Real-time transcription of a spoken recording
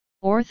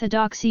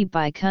Orthodoxy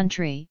by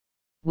country,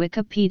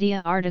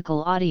 Wikipedia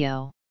article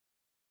audio.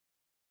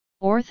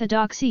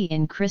 Orthodoxy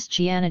in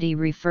Christianity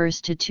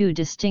refers to two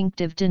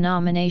distinctive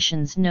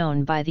denominations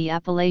known by the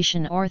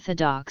appellation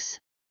Orthodox,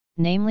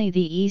 namely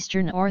the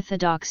Eastern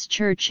Orthodox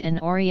Church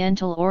and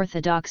Oriental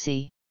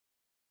Orthodoxy.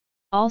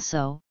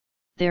 Also,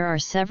 there are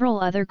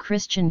several other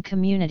Christian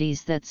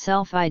communities that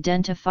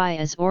self-identify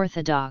as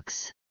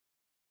Orthodox.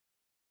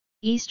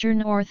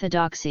 Eastern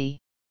Orthodoxy.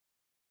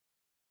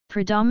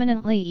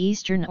 Predominantly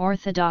Eastern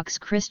Orthodox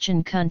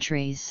Christian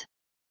countries.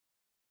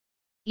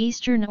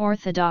 Eastern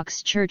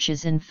Orthodox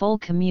churches in full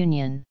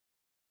communion.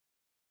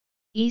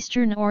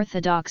 Eastern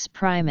Orthodox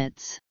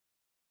primates.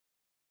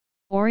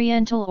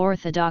 Oriental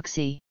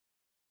Orthodoxy.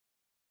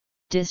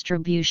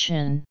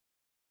 Distribution.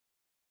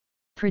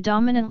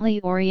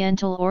 Predominantly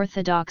Oriental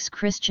Orthodox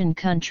Christian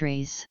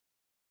countries.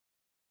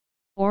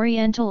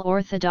 Oriental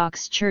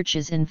Orthodox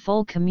churches in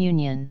full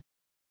communion.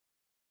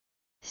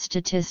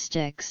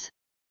 Statistics.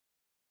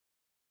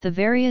 The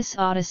various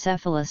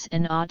autocephalous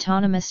and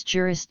autonomous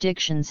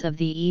jurisdictions of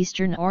the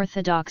Eastern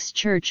Orthodox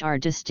Church are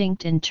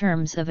distinct in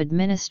terms of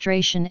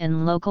administration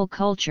and local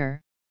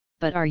culture,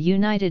 but are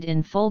united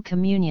in full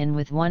communion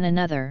with one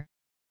another,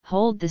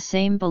 hold the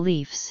same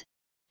beliefs,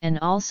 and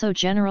also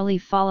generally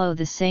follow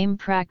the same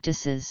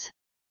practices.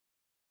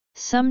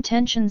 Some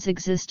tensions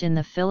exist in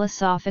the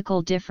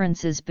philosophical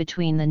differences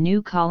between the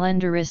New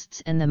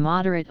Calendarists and the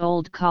moderate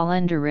Old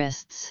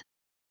Calendarists.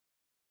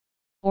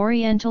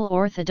 Oriental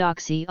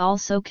Orthodoxy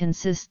also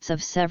consists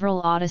of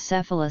several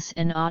autocephalous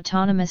and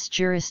autonomous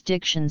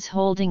jurisdictions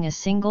holding a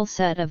single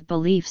set of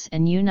beliefs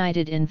and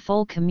united in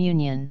full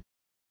communion.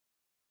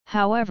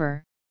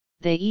 However,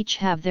 they each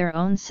have their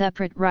own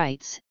separate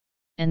rites,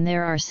 and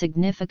there are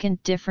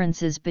significant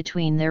differences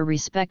between their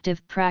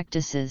respective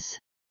practices.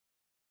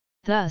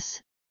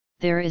 Thus,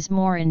 there is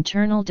more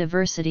internal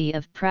diversity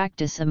of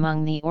practice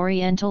among the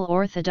Oriental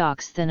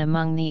Orthodox than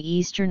among the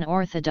Eastern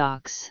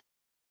Orthodox.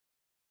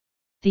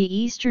 The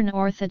Eastern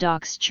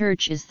Orthodox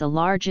Church is the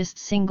largest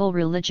single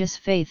religious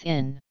faith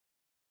in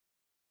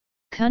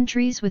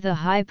countries with a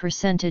high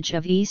percentage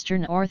of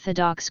Eastern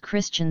Orthodox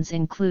Christians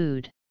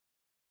include.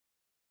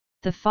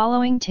 The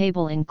following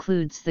table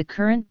includes the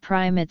current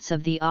primates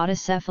of the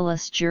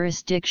autocephalous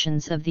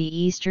jurisdictions of the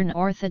Eastern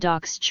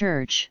Orthodox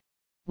Church,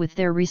 with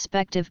their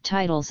respective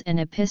titles and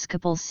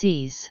episcopal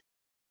sees.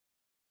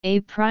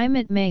 A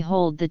primate may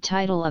hold the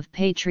title of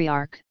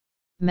Patriarch,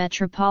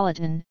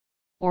 Metropolitan,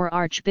 or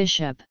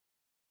Archbishop.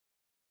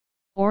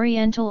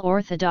 Oriental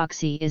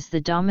Orthodoxy is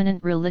the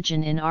dominant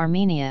religion in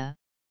Armenia,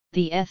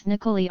 the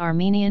ethnically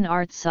Armenian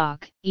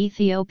Artsakh,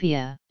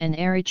 Ethiopia, and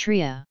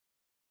Eritrea.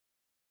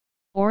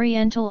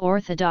 Oriental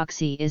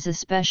Orthodoxy is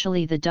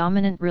especially the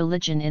dominant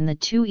religion in the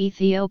two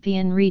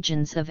Ethiopian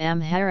regions of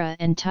Amhara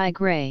and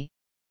Tigray,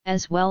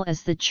 as well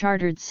as the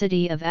chartered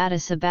city of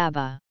Addis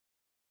Ababa.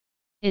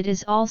 It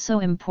is also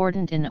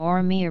important in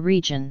Oromia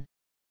region.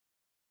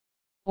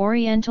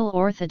 Oriental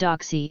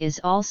Orthodoxy is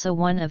also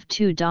one of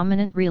two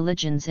dominant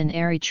religions in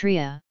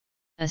Eritrea,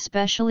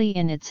 especially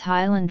in its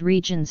highland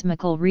regions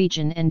Mekelle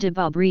region and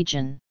Dabub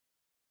region.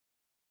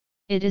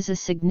 It is a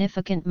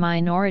significant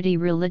minority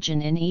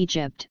religion in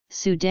Egypt,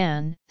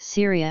 Sudan,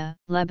 Syria,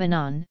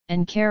 Lebanon,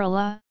 and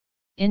Kerala,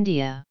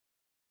 India.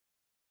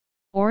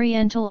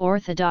 Oriental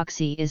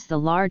Orthodoxy is the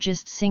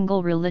largest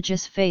single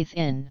religious faith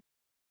in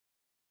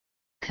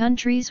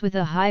countries with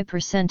a high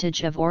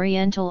percentage of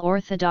Oriental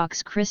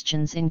Orthodox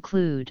Christians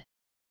include.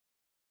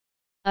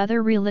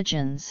 Other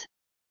religions.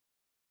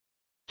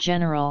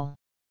 General.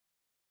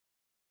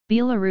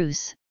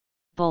 Belarus,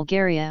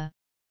 Bulgaria,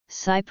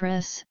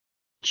 Cyprus,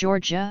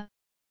 Georgia,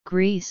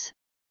 Greece,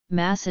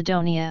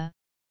 Macedonia,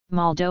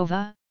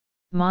 Moldova,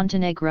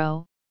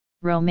 Montenegro,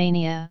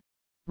 Romania,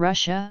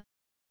 Russia,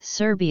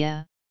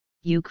 Serbia,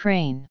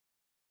 Ukraine.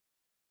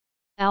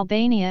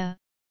 Albania,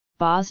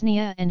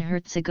 Bosnia and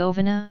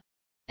Herzegovina,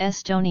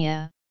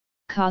 Estonia,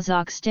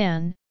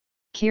 Kazakhstan,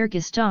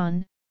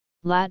 Kyrgyzstan,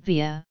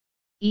 Latvia,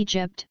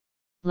 Egypt,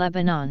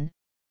 Lebanon,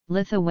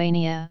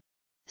 Lithuania,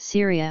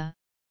 Syria,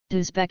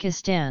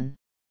 Uzbekistan.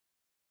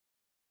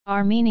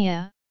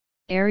 Armenia,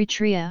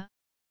 Eritrea,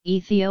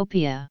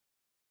 Ethiopia.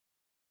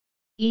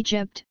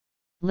 Egypt,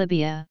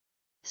 Libya,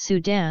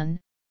 Sudan,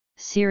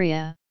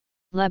 Syria,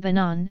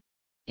 Lebanon,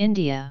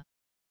 India.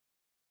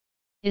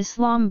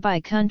 Islam by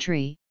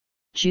country,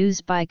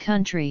 Jews by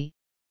country,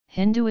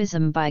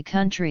 Hinduism by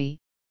country,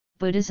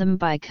 Buddhism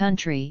by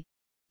country,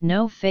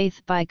 no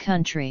faith by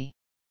country.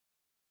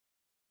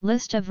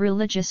 List of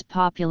religious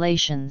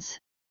populations.